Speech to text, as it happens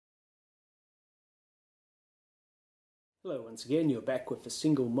Hello once again, you're back with a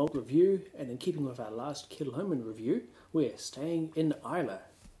single malt review, and in keeping with our last Kilhoman review, we're staying in Islay.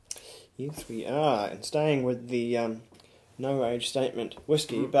 Yes, we are, and staying with the no age statement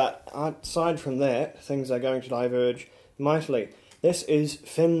whisky, but aside from that, things are going to diverge mightily. This is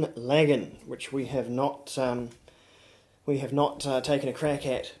Finlaggan, which we have not taken a crack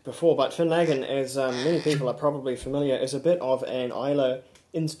at before, but Finlaggan, as many people are probably familiar, is a bit of an Islay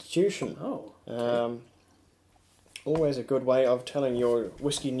institution. Oh, okay. Always a good way of telling your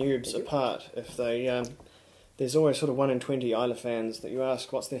whisky noobs apart. If they, there's always sort of 1 in 20 Islay fans that you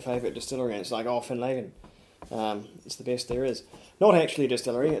ask what's their favourite distillery, and it's like, oh, Finlaggan. It's the best there is. Not actually a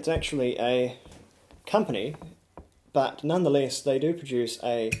distillery, it's actually a company, but nonetheless they do produce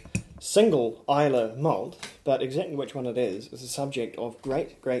a single Islay malt, but exactly which one it is a subject of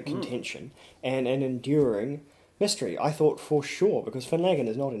great contention and an enduring mystery. I thought for sure, because Finlaggan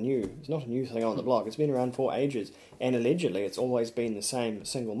is not a new thing on the block. It's been around for ages, and allegedly it's always been the same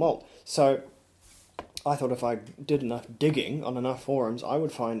single malt. So I thought if I did enough digging on enough forums, I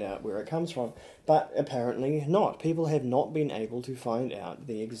would find out where it comes from. But apparently not. People have not been able to find out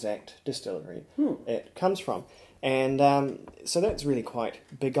the exact distillery it comes from. And so that's really quite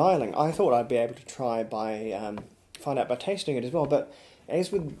beguiling. I thought I'd be able to try by find out by tasting it as well. But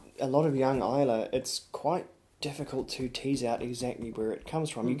as with a lot of young Islay, it's quite difficult to tease out exactly where it comes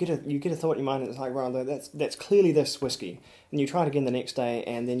from. You get a thought in your mind, and it's like, well, that's clearly this whiskey, and you try it again the next day,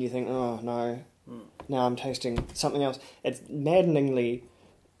 and then you think, oh no, now I'm tasting something else. It's maddeningly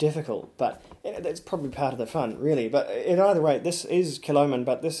difficult, but that's probably part of the fun, really. But in either way, this is Kilhoman,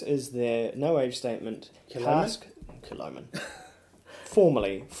 but this is their no age statement cask. Kilhoman.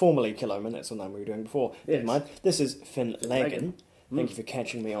 Formerly Kilhoman. That's the name we were doing before. Yes. Never mind. This is Finlaggan. Thank you for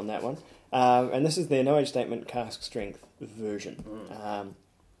catching me on that one. And this is their no age statement cask strength version.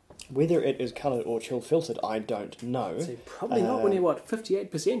 Whether it is coloured or chill filtered, I don't know. So probably not when you're 58%.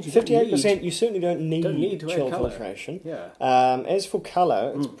 58%, you certainly don't need to chill add colour. filtration. Yeah. As for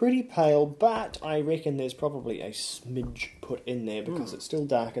colour, it's pretty pale, but I reckon there's probably a smidge put in there because it's still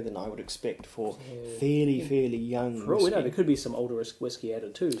darker than I would expect for fairly young For all we whiskey. know, there could be some older whiskey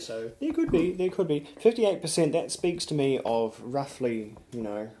added too. So There could be. 58%, that speaks to me of roughly,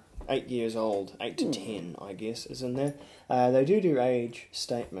 8 years old, 8 to 10, I guess, is in there. They do age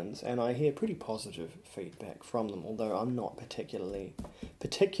statements, and I hear pretty positive feedback from them, although I'm not particularly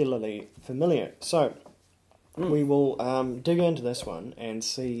familiar. So, we will dig into this one and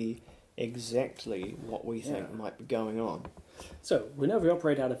see exactly what we think might be going on. So we know we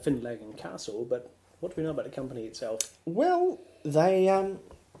operate out of Finlaggan Castle, but what do we know about the company itself? Well, they...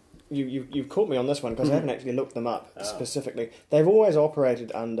 You've caught me on this one because I haven't actually looked them up specifically. They've always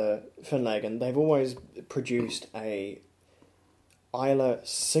operated under Finlaggan. They've always produced a Islay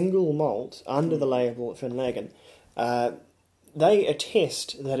single malt under the label Finlaggan. They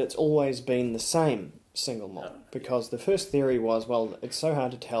attest that it's always been the same single malt because the first theory was, well, it's so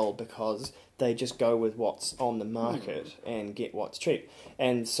hard to tell because they just go with what's on the market and get what's cheap.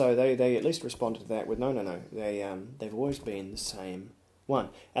 And so they at least responded to that with, no. They've always been the same one,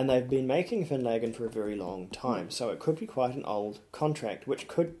 and they've been making Finlaggan for a very long time, so it could be quite an old contract, which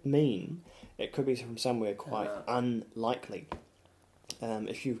could mean it could be from somewhere quite unlikely.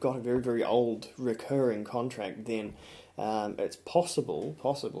 If you've got a very old recurring contract, then it's possible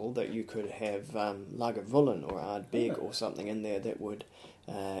that you could have Lagavulin or Ardbeg or something in there that would,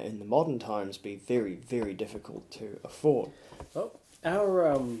 in the modern times, be very difficult to afford. Well,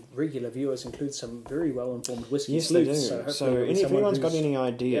 our regular viewers include some very well-informed whiskey Yes, they do. sleuths, So if anyone's got any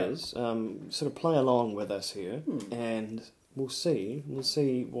ideas, sort of play along with us here, and we'll see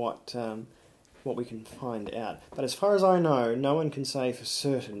what we can find out. But as far as I know, no one can say for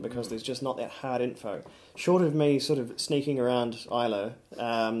certain because there's just not that hard info. Short of me sort of sneaking around Islay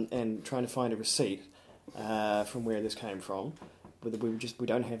and trying to find a receipt from where this came from, we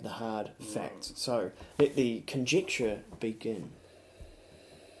don't have the hard facts. So let the conjecture begin.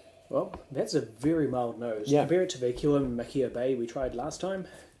 Well, that's a very mild nose. Yeah. Compare it to the Kilhoman Makia Bay we tried last time.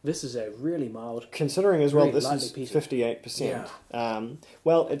 This is a really mild. Considering as well, very this lightly is peated. 58%. Yeah.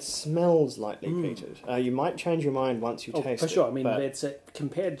 Well, it smells lightly peated. You might change your mind once you taste it. For sure. I mean, but... it's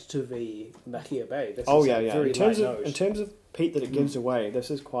compared to the Makia Bay. This is a very light nose. In terms of peat that it gives away, this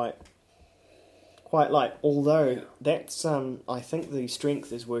is quite light. Although that's, I think the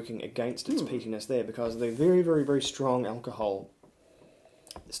strength is working against its peatiness there because the very strong alcohol.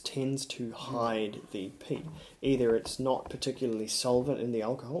 This tends to hide the peat. Either it's not particularly solvent in the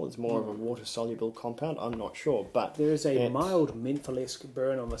alcohol, it's more of a water-soluble compound, I'm not sure. But there is a mild menthol-esque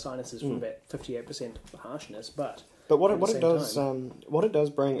burn on the sinuses from that 58% harshness, but what it does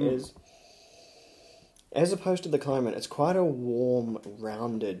bring is as opposed to the climate, it's quite a warm,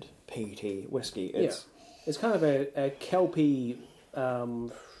 rounded, peaty whiskey. It's kind of a kelpy.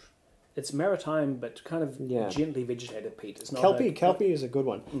 It's maritime, but kind of gently vegetated peat. It's not kelpy is a good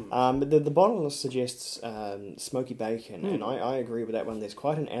one. But the bottle suggests smoky bacon, and I agree with that one. There's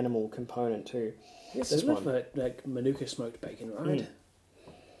quite an animal component too. Yes, there's a little bit like Manuka smoked bacon, right?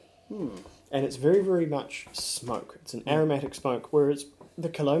 And it's very, very much smoke. It's an aromatic smoke, whereas the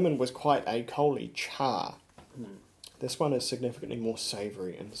Killoman was quite a coaly char. This one is significantly more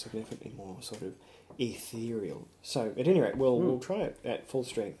savoury and significantly more sort of ethereal. So, at any rate, we'll try it at full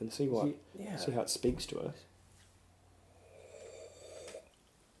strength and see how it speaks to us.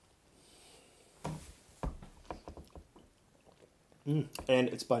 And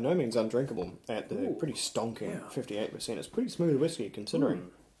it's by no means undrinkable at the pretty stonking 58%. It's pretty smooth whiskey considering.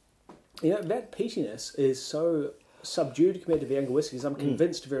 That peatiness is so subdued compared to the younger whiskies. I'm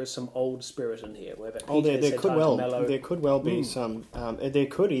convinced there is some old spirit in here. Where that there could well be some. There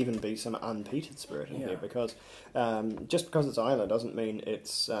could even be some unpeated spirit in here because just because it's Islay doesn't mean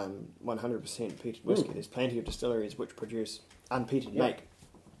it's 100% peated whiskey. There's plenty of distilleries which produce unpeated make.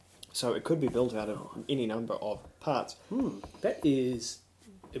 So it could be built out of any number of parts. That is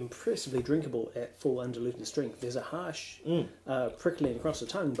impressively drinkable at full undiluted strength. There's a harsh prickling across the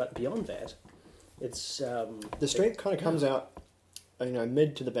tongue, but beyond that, it's the strength kind of comes out,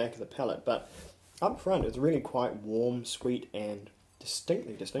 mid to the back of the palate, but up front it's really quite warm, sweet, and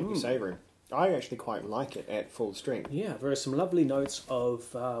distinctly savoury. I actually quite like it at full strength. Yeah, there are some lovely notes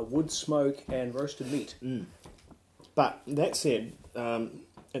of wood smoke and roasted meat. But that said,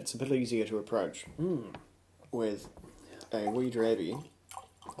 it's a bit easier to approach with a wee drabby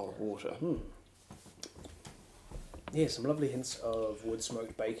of water. Yeah, some lovely hints of wood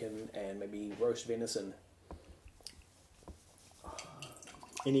smoked bacon and maybe roast venison.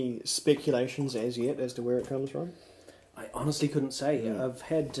 Any speculations as yet as to where it comes from? I honestly couldn't say. I've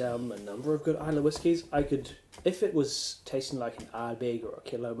had a number of good Islay whiskies. I could, if it was tasting like an Ardbeg or a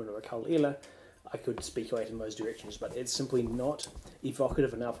Killoman or a Caol Ila, I could speculate in those directions, but it's simply not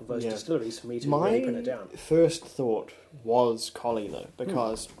evocative enough of those distilleries for me to really pin it down. My first thought was Caol Ila,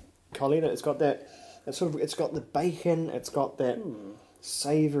 because Caol Ila, it's got the bacon, it's got that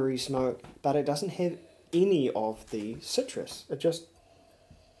savoury smoke, but it doesn't have any of the citrus.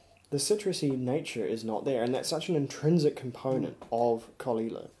 The citrusy nature is not there, and that's such an intrinsic component of Caol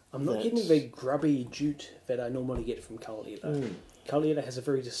Ila. I'm not getting the grubby jute that I normally get from Caol Ila. Caol Ila has a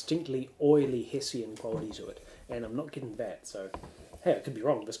very distinctly oily Hessian quality to it, and I'm not getting that. So, hey, I could be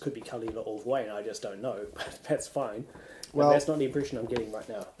wrong. This could be Caol Ila all the way, and I just don't know. But that's fine. Well, that's not the impression I'm getting right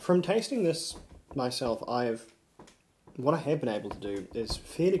now. From tasting this myself, what I have been able to do is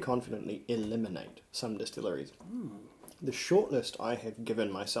fairly confidently eliminate some distilleries. The shortlist I have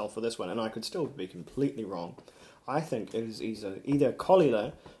given myself for this one, and I could still be completely wrong, I think it is either Caol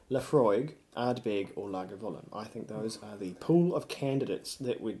Ila, Laphroaig, Ardbeg or Lagavulin. I think those are the pool of candidates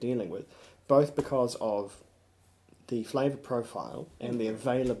that we're dealing with, both because of the flavour profile and the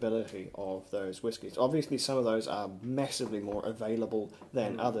availability of those whiskies. Obviously, some of those are massively more available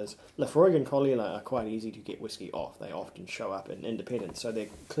than others. Laphroaig and Caol Ila are quite easy to get whiskey off. They often show up in independents, so they're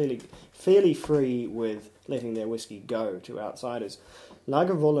clearly fairly free with letting their whiskey go to outsiders.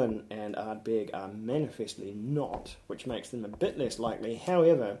 Lagavulin and Ardbeg are manifestly not, which makes them a bit less likely.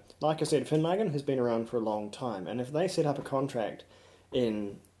 However, like I said, Finlaggan has been around for a long time, and if they set up a contract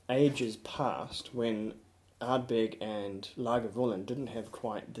in ages past when Ardbeg and Lagavulin didn't have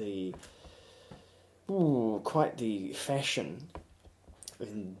quite the fashion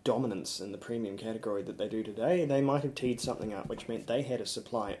and dominance in the premium category that they do today, they might have teed something up which meant they had a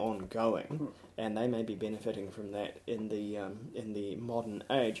supply ongoing, and they may be benefiting from that in the modern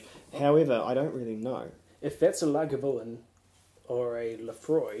age. However, I don't really know. If that's a Lagavulin or a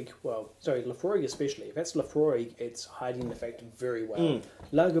Laphroaig, Laphroaig especially, if that's Laphroaig, it's hiding the fact very well.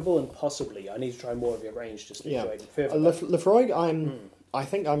 Lagavulin possibly. I need to try more of your range to speculate further. Laphroaig, I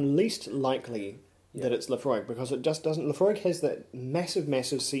think I'm least likely that it's Laphroaig, because it just doesn't. Laphroaig has that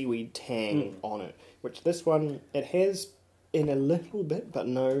massive seaweed tang on it, which this one, it has in a little bit, but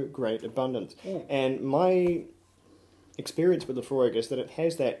no great abundance. And my experience with Laphroaig is that it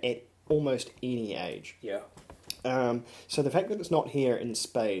has that at almost any age. So the fact that it's not here in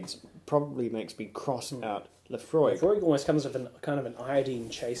spades probably makes me cross out Laphroaig. Laphroaig almost comes with kind of an iodine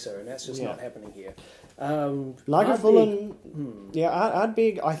chaser, and that's just not happening here. Lagavulin,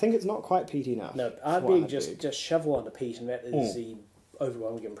 Ardbeg, I think it's not quite peaty enough. No, Ardbeg just shovel on the peat, and that is the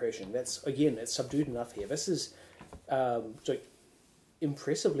overwhelming impression. That's subdued enough here. This is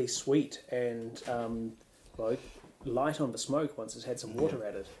impressively sweet and light on the smoke once it's had some water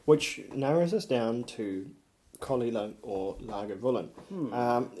added. Which narrows us down to Caol or Lagavulin.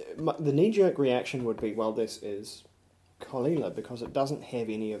 The knee-jerk reaction would be, well, this is Caol because it doesn't have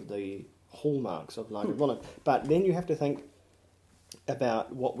any of the hallmarks of Lagavulin. But then you have to think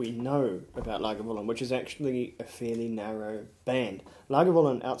about what we know about Lagavulin, which is actually a fairly narrow band.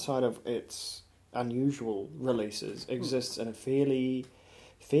 Lagavulin, outside of its unusual releases, exists in a fairly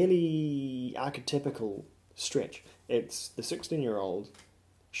archetypical stretch. It's the 16-year-old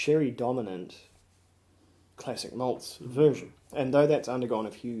sherry-dominant classic malts version. And though that's undergone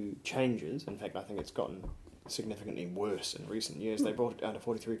a few changes, in fact I think it's gotten significantly worse in recent years, they brought it down to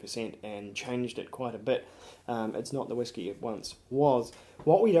 43% and changed it quite a bit. It's not the whisky it once was.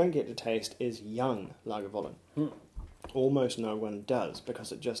 What we don't get to taste is young Lagavulin. Almost no one does,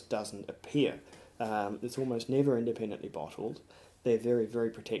 because it just doesn't appear. It's almost never independently bottled. They're very, very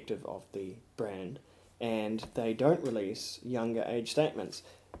protective of the brand, and they don't release younger age statements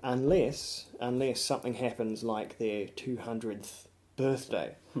unless something happens like their 200th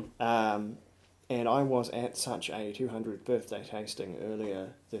birthday. And I was at such a 200th birthday tasting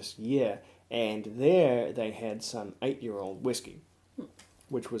earlier this year, and there they had some 8-year-old whisky,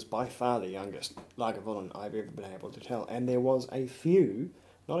 which was by far the youngest Lagavulin I've ever been able to tell. And there was a few,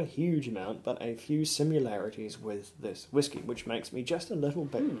 not a huge amount, but a few similarities with this whisky, which makes me just a little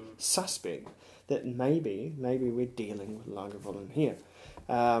bit suspect that maybe we're dealing with Lagavulin here.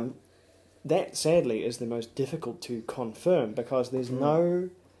 That, sadly, is the most difficult to confirm, because there's no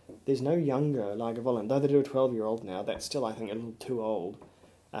younger Lagavulin. Though they do a 12-year-old now, that's still, I think, a little too old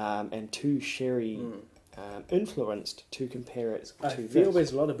and too sherry influenced to compare it to I feel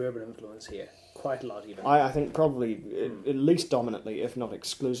there's a lot of bourbon influence here. Quite a lot, even. I think probably at least dominantly, if not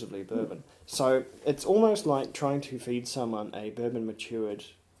exclusively, bourbon. So it's almost like trying to feed someone a bourbon-matured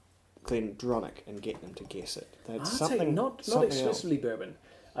Glendronach and get them to guess it. That's something not exclusively bourbon.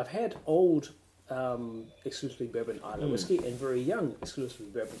 I've had old exclusively bourbon Islay whiskey and very young exclusively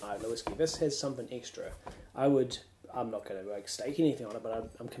bourbon Islay whiskey. This has something extra. I'm not going to stake anything on it, but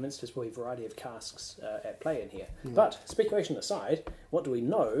I'm convinced there's probably a variety of casks at play in here. But speculation aside, what do we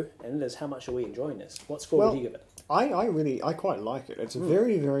know? And it is, how much are we enjoying this? What score would you give it? I quite like it. It's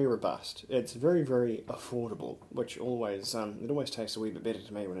very, very robust. It's very, very affordable, which always it always tastes a wee bit better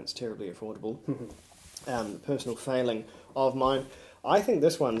to me when it's terribly affordable. Personal failing of mine. I think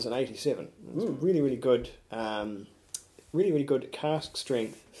this one's an 87. It's really, really good. Really, really good cask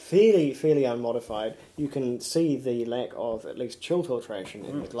strength. Fairly unmodified. You can see the lack of at least chill filtration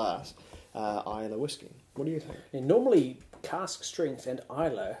in the glass. Islay whiskey. What do you think? And normally, cask strength and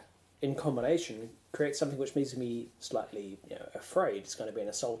Islay in combination creates something which makes me slightly afraid it's going to be an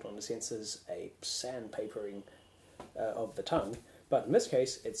assault on the senses, a sandpapering of the tongue. But in this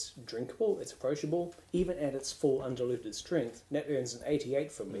case, it's drinkable, it's approachable, even at its full undiluted strength. That earns an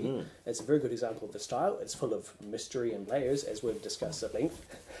 88 from me. It's a very good example of the style. It's full of mystery and layers, as we've discussed at length.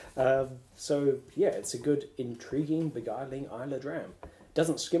 So, yeah, it's a good, intriguing, beguiling Islay dram.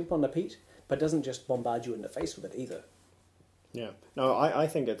 Doesn't skimp on the peat, but doesn't just bombard you in the face with it either. Yeah. No, I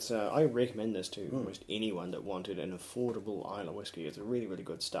think it's... I recommend this to almost anyone that wanted an affordable Islay whiskey. It's really, really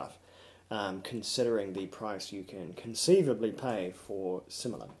good stuff. Considering the price you can conceivably pay for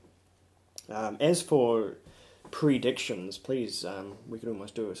similar. As for predictions, please, we could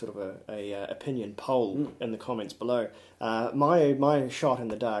almost do a sort of a opinion poll in the comments below. My shot in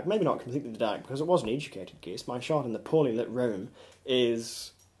the dark, maybe not completely the dark, because it was an educated guess, my shot in the poorly lit room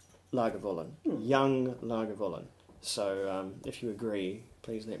is Lagavulin, young Lagavulin. So if you agree,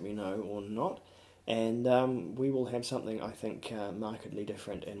 please let me know or not. And we will have something, I think, markedly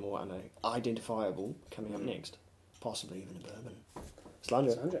different and more identifiable coming up next. Possibly even a bourbon.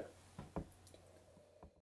 Slanja.